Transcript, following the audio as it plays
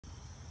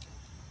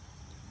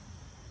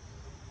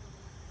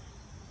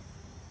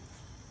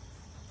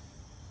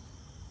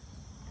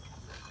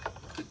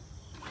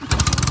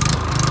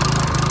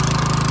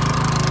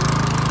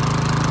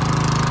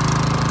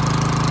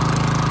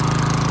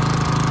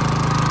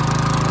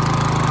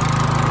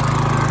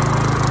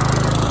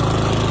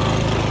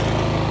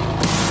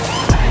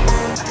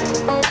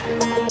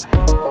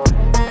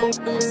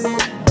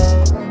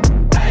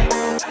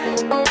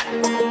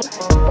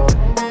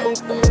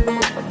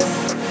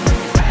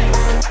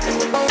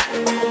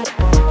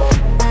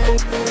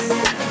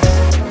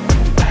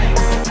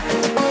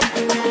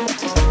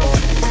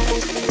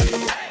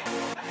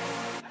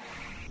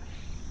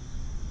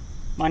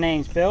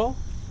name's Bill,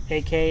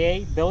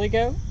 aka Billy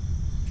Goat.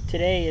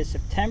 Today is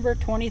September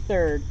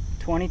 23rd,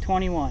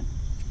 2021,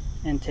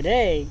 and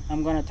today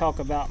I'm going to talk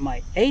about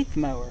my 8th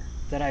mower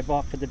that I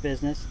bought for the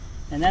business,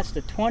 and that's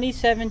the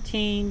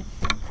 2017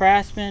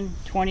 Craftsman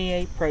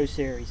 28 Pro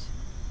Series.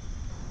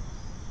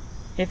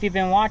 If you've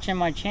been watching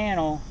my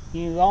channel,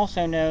 you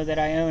also know that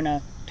I own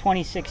a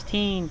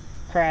 2016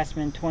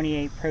 Craftsman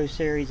 28 Pro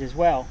Series as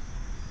well.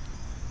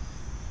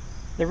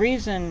 The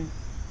reason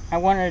I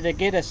wanted to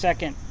get a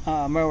second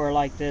mower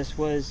like this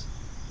was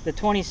the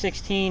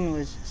 2016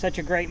 was such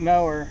a great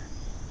mower,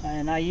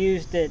 and I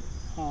used it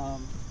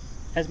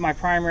as my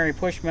primary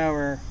push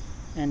mower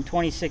in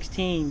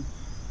 2016,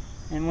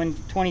 and when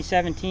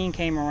 2017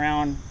 came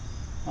around,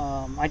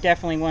 I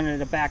definitely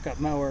wanted a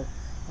backup mower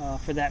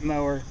for that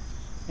mower,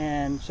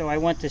 and so I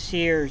went to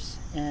Sears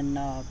and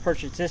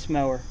purchased this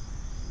mower.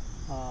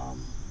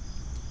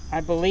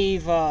 I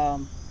believe at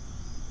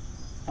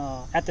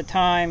the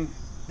time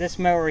this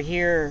mower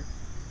here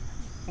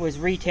was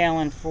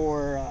retailing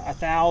for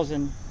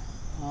 $1,000,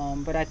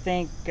 but I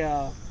think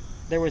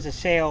there was a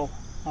sale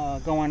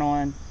going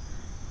on,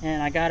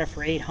 and I got it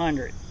for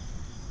 $800.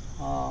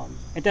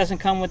 It doesn't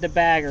come with the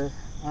bagger.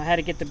 I had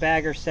to get the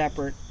bagger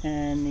separate,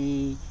 and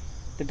the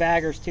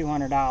bagger's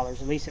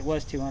 $200. At least it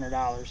was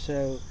 $200.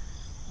 So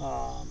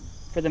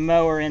for the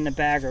mower and the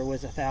bagger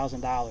was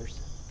 $1,000.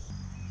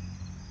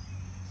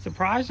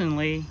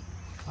 Surprisingly,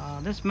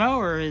 this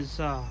mower is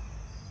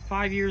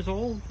 5 years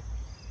old,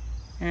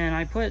 and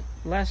I put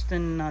less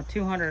than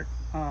 200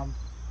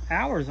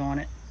 hours on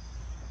it.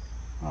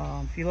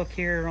 If you look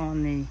here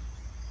on the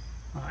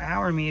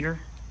hour meter,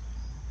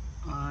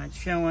 it's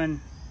showing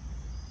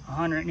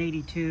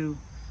 182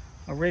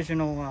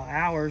 original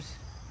hours.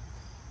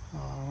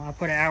 I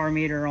put an hour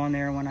meter on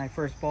there when I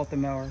first bought the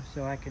mower,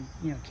 so I could,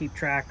 keep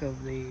track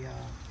of the,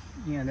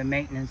 the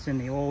maintenance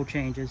and the oil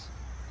changes.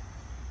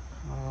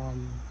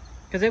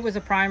 Because it was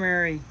a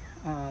primary.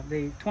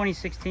 The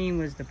 2016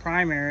 was the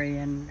primary,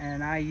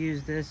 and I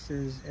used this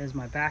as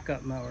my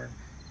backup mower,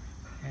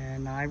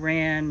 and I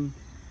ran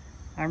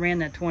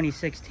that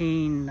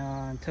 2016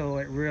 until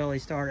it really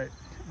started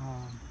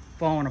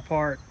falling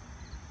apart,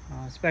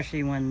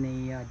 especially when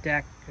the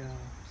deck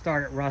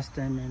started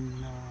rusting,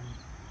 and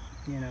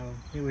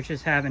it was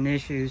just having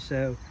issues.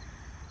 So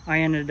I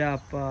ended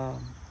up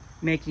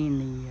making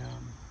the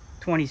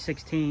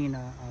 2016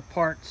 a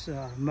parts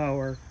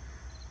mower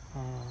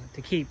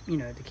to keep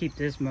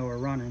this mower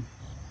running.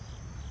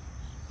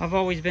 I've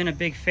always been a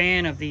big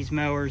fan of these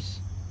mowers,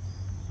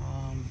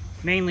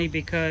 mainly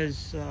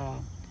because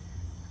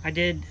I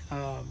did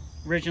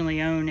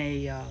originally own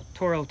a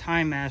Toro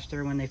Time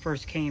Master when they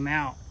first came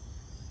out,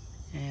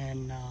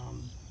 and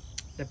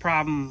the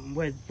problem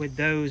with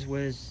those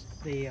was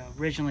they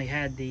originally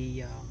had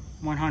the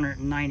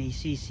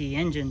 190cc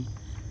engine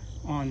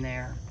on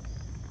there,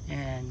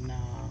 and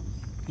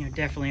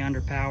definitely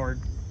underpowered.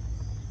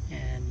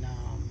 And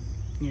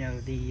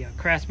the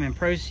Craftsman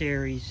Pro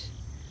Series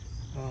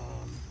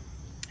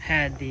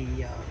had the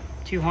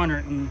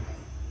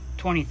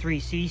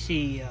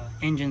 223cc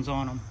engines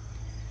on them,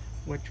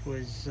 which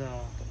was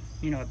a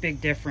big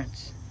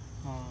difference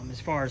as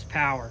far as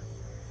power.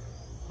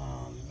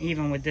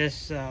 Even with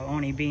this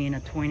only being a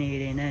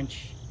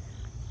 28-inch,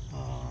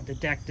 the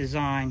deck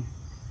design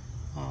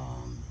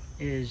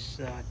is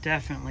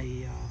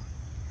definitely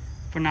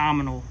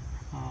phenomenal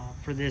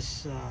for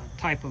this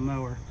type of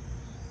mower.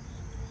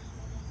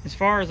 As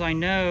far as I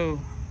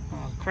know,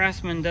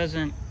 Craftsman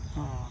doesn't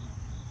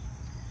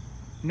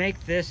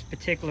make this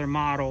particular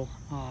model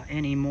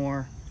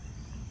anymore.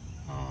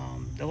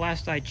 The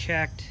last I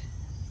checked,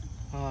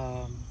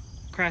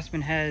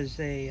 Craftsman has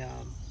a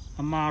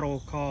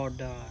model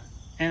called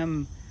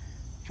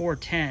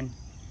M410,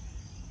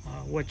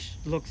 which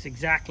looks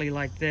exactly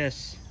like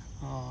this,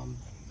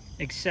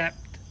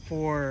 except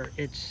for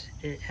it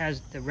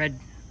has the red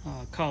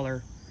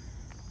color,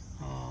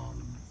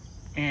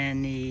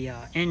 and the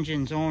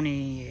engine's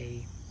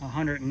only a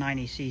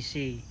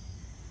 190cc.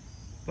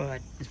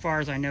 But as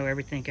far as I know,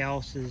 everything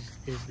else is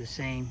the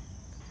same.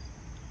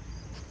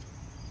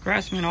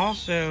 Craftsman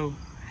also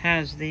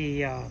has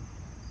the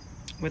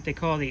what they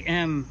call the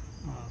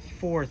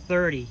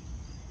M430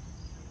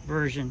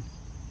 version.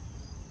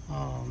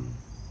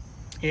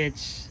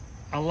 It's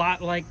a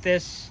lot like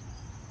this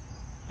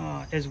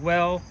as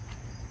well.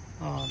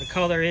 The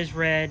color is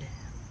red,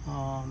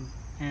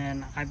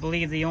 and I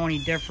believe the only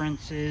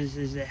difference is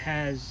it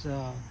has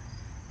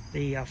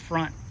the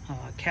front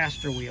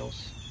caster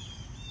wheels.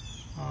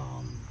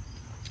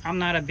 I'm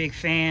not a big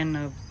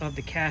fan of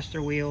the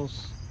caster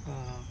wheels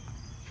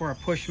for a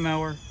push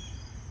mower,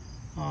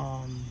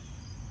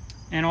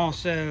 and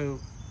also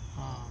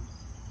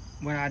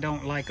what I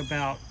don't like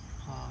about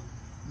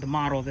the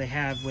model they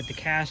have with the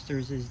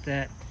casters is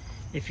that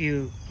if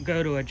you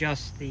go to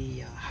adjust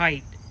the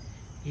height,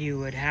 you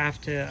would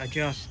have to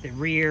adjust the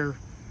rear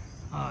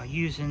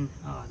using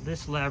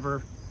this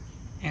lever,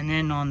 and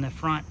then on the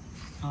front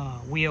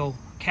wheel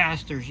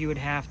casters you would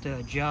have to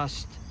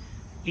adjust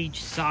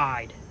each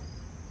side.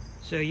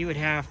 So you would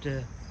have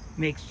to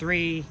make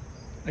 3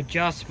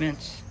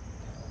 adjustments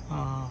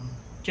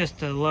just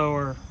to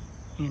lower,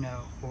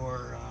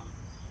 or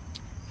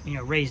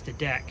raise the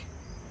deck.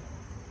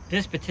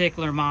 This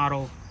particular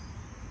model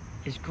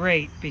is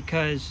great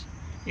because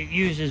it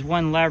uses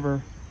one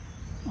lever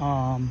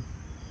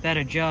that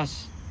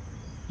adjusts,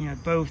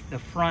 both the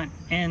front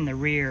and the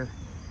rear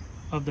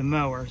of the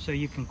mower, so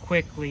you can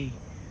quickly,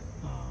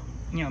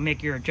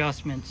 make your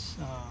adjustments,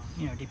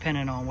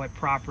 depending on what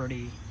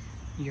property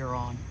you're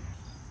on.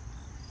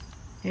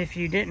 If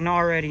you didn't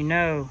already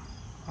know,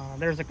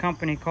 there's a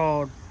company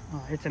called,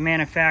 it's a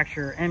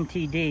manufacturer,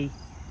 MTD.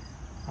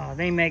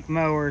 They make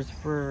mowers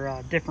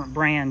for different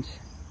brands,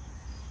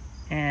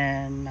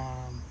 and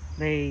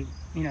they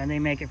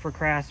make it for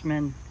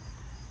Craftsman.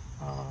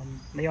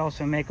 They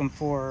also make them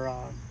for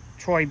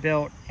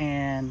Troy-Bilt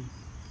and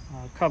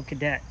Cub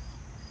Cadet.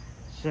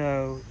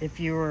 So if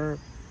you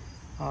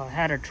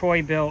had a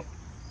Troy-Bilt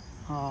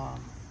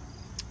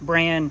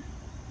brand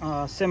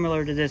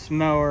similar to this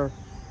mower,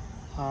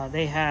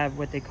 they have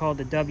what they call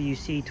the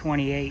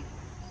WC28,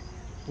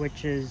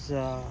 which is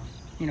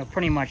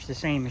pretty much the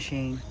same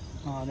machine.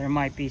 There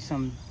might be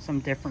some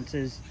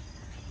differences,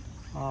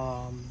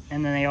 and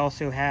then they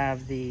also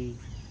have the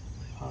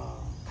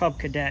Cub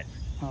Cadet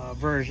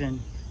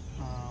version,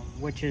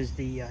 which is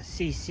the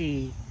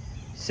CC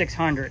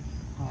 600,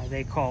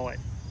 they call it.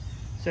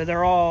 So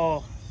they're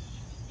all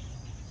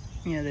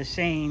the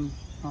same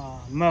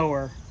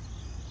mower,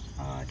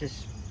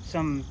 just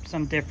some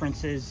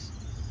differences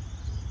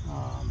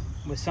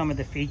with some of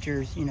the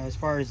features, as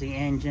far as the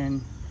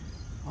engine,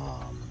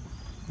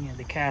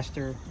 the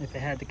caster, if it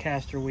had the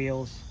caster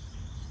wheels.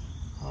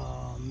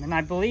 And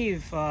I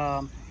believe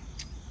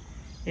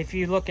if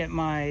you look at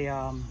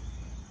my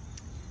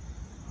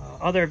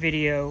other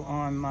video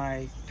on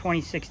my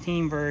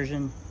 2016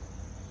 version,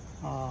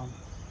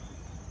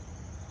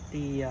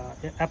 the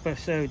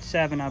episode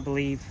 7, I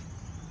believe,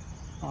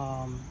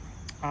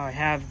 I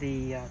have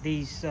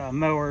these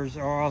mowers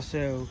are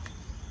also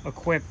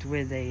equipped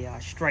with a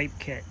stripe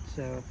kit.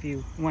 So if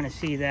you want to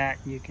see that,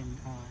 you can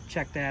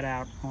check that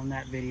out on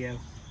that video.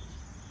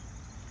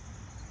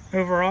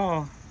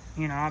 Overall,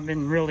 I've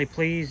been really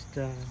pleased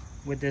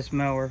with this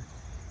mower.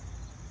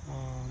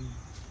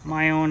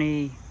 My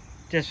only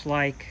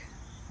dislike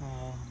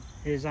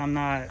is I'm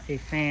not a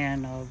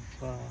fan of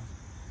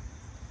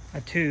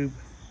a tube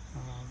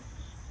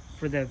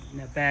for the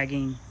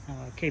bagging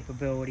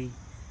capability.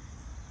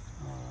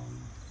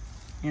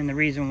 And the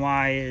reason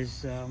why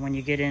is when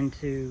you get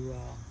into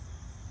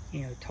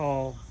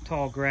tall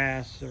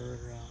grass or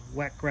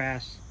wet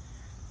grass,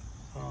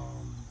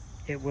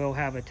 it will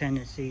have a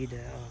tendency to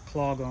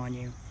clog on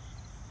you,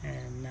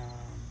 and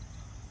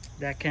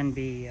that can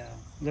be a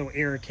little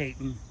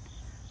irritating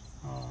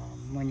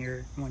when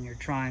you're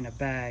trying to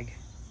bag.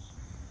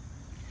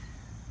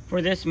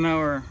 For this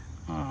mower,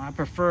 I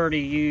prefer to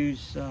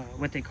use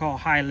what they call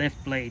high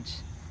lift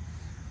blades.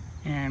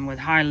 And with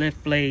high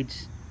lift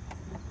blades,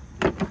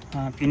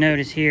 if you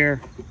notice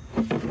here,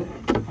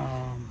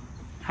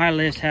 high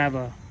lifts have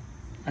a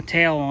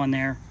tail on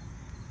there,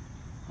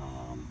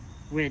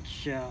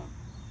 which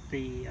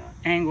the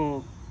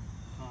angle,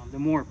 the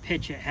more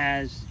pitch it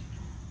has,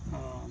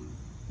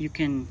 you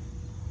can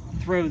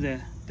throw the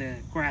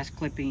grass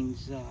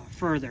clippings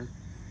further.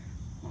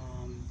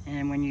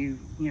 And when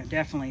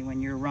definitely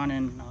when you're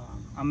running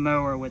a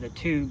mower with a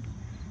tube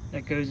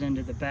that goes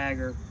into the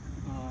bagger,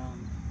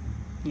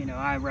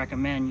 I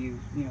recommend you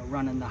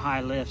running the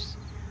high lifts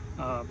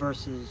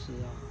versus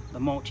the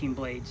mulching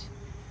blades.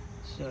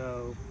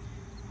 So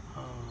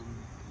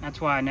that's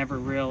why I never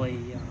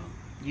really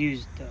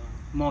used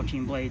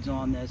mulching blades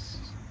on this,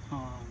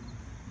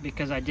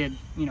 because I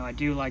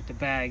do like to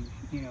bag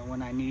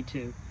when I need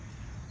to,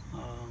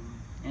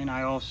 and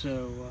I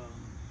also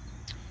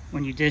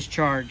when you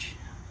discharge,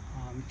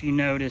 if you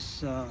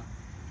notice the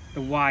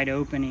wide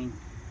opening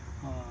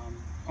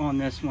on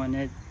this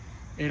one,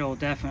 it'll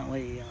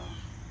definitely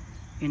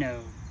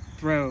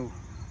throw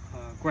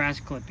grass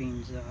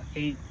clippings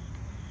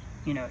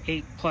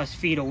 8+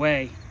 feet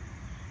away.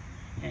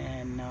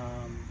 And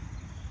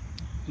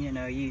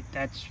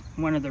that's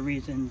one of the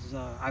reasons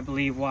I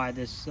believe why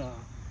this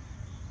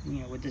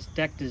with this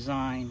deck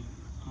design,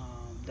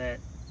 that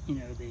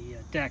the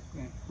deck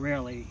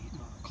rarely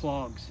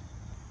clogs.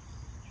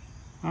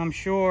 I'm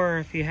sure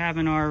if you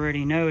haven't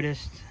already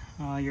noticed,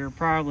 you're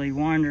probably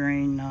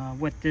wondering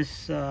what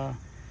this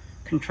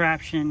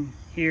contraption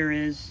here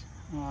is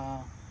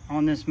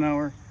on this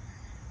mower.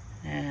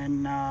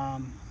 And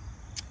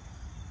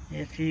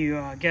if you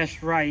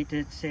guessed right,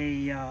 it's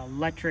a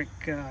electric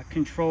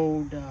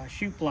controlled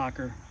chute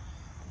blocker.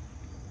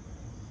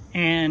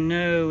 And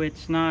no,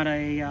 it's not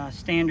a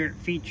standard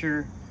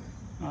feature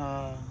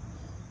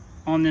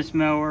on this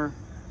mower.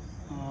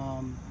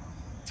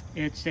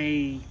 It's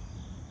a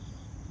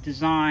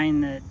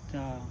design that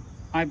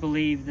I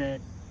believe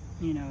that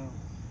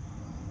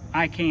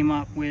I came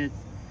up with.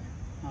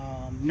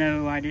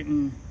 No, I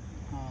didn't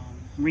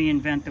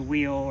reinvent the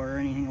wheel or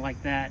anything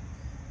like that.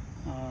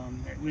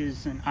 It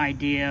was an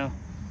idea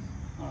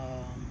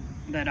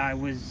that I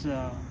was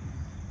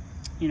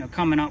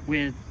coming up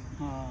with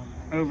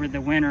over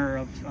the winter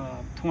of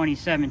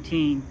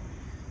 2017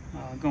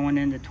 going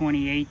into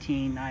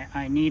 2018.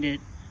 I needed,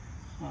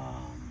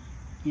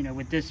 you know,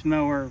 with this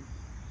mower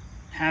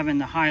having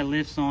the high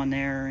lifts on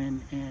there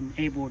and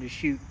able to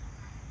shoot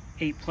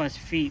 8+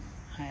 feet,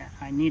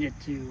 I needed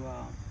to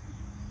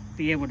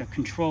be able to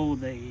control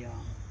the you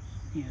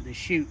know, the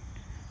chute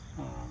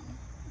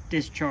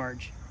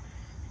discharge.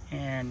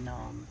 And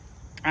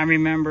I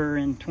remember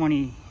in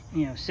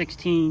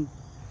 2016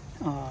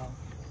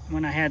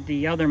 when I had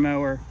the other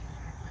mower,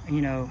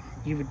 you know,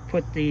 you would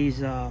put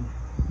these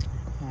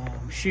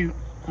chute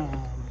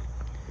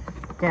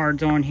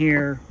guards on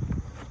here,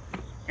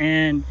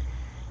 and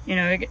you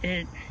know,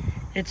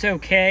 it's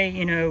okay,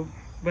 you know,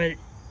 but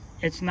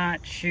it's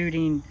not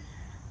shooting,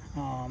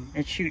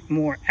 it's shooting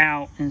more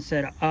out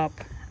instead of up.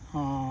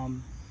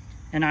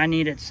 And I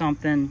needed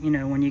something, you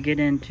know, when you get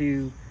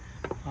into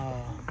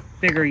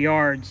bigger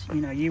yards,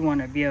 you know, you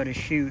want to be able to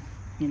shoot,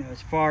 you know,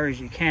 as far as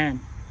you can.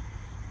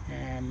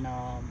 And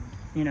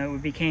you know,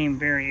 it became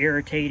very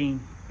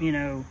irritating, you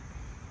know,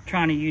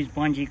 trying to use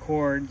bungee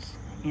cords,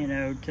 you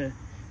know, to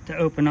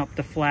open up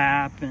the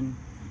flap and,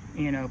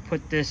 you know,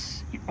 put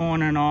this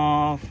on and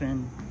off,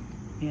 and,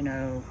 you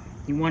know,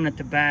 you want it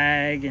to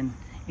bag, and,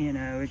 you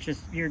know, it's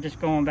just, you're just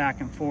going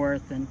back and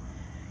forth. And,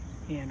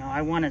 you know,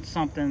 I wanted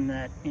something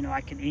that, you know,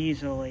 I could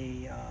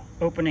easily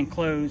open and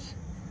close,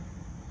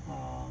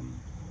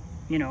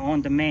 you know,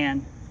 on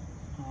demand,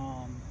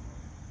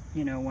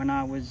 you know, when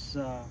I was,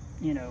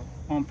 you know,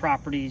 on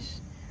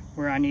properties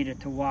where I needed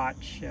to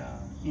watch,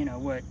 you know,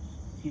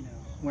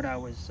 what I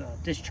was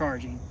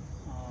discharging.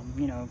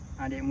 You know,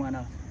 I didn't want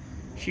to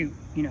shoot,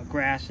 you know,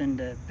 grass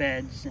into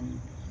beds and,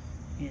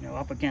 you know,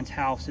 up against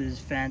houses,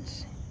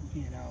 fence,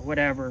 you know,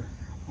 whatever.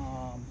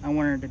 I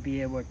wanted to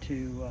be able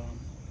to,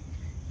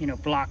 you know,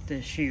 block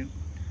the chute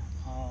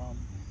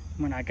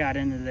when I got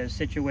into those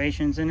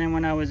situations. And then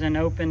when I was in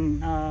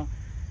open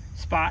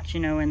spots, you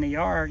know, in the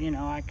yard, you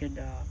know, I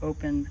could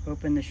open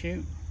the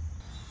chute.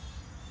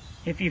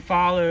 If you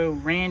follow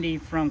Randy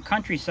from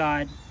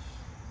Countryside,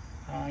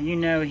 you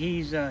know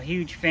he's a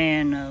huge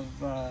fan of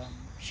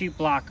chute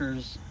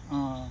blockers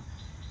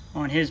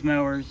on his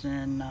mowers,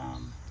 and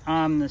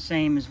I'm the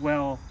same as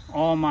well.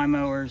 All my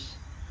mowers,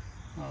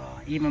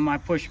 even my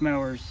push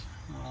mowers,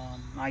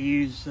 I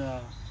use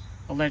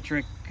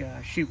electric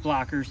chute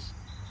blockers.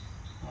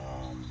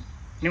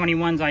 The only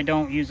ones I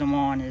don't use them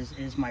on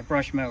is my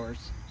brush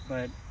mowers,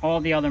 but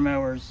all the other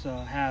mowers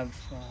have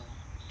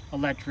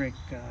electric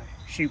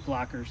chute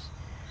blockers.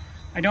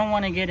 I don't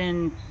want to get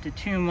into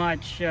too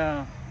much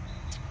of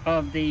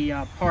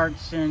the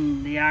parts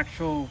and the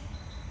actual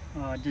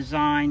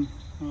design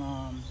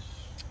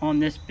on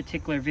this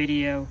particular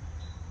video.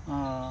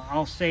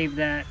 I'll save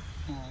that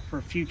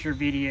for future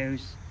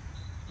videos,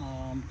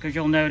 because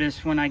you'll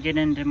notice when I get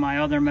into my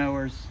other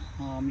mowers,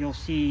 you'll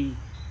see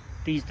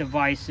these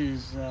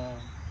devices,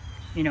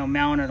 you know,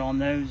 mounted on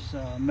those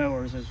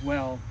mowers as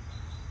well.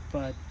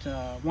 But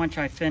once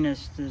I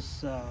finish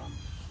this,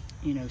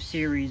 you know,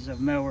 series of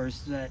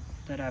mowers that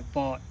I've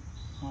bought,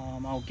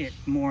 I'll get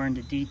more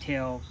into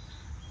detail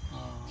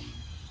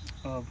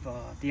of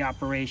the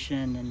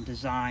operation and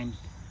design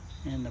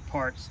and the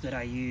parts that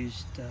I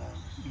used,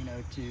 you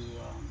know, to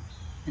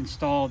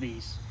install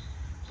these.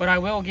 But I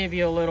will give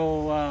you a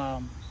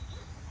little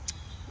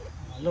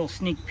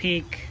sneak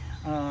peek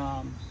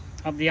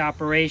of the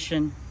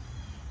operation,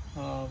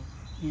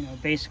 you know,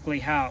 basically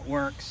how it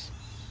works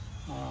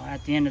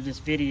at the end of this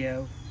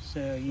video,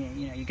 so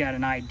you know, you got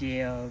an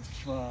idea of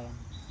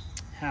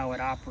how it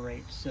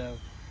operates. So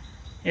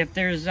if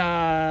there's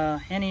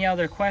any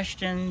other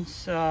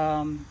questions,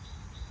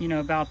 you know,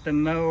 about the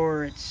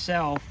mower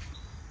itself,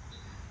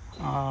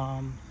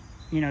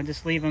 you know,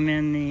 just leave them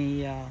in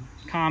the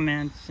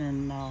comments,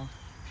 and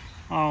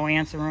I'll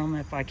answer them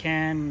if I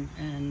can.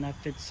 And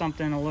if it's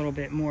something a little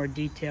bit more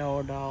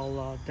detailed,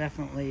 I'll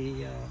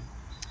definitely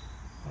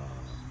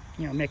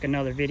you know, make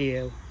another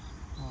video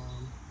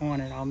on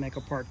it. I'll make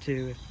a part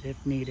 2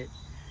 if needed.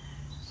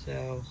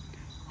 So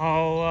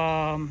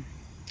I'll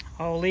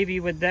leave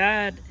you with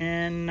that,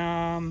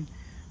 and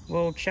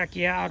we'll check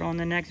you out on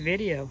the next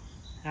video.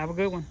 Have a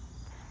good one.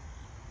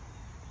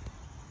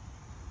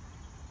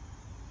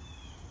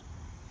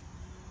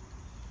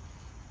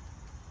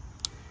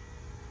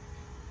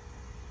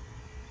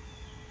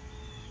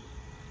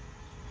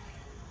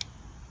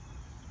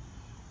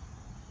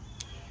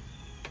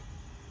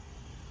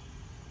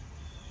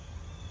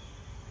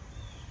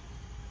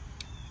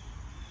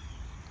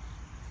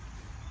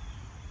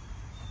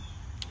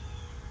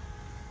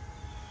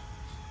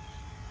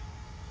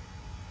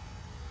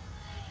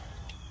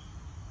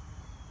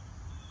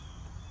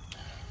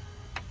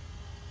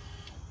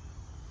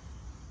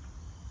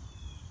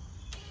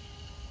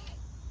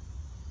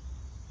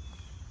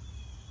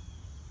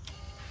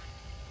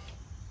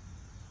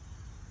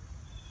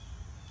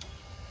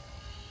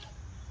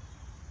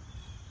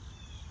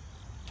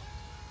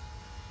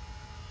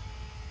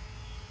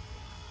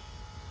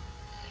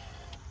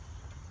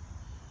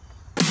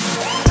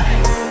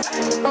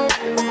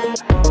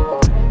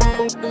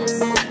 We'll be right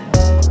back.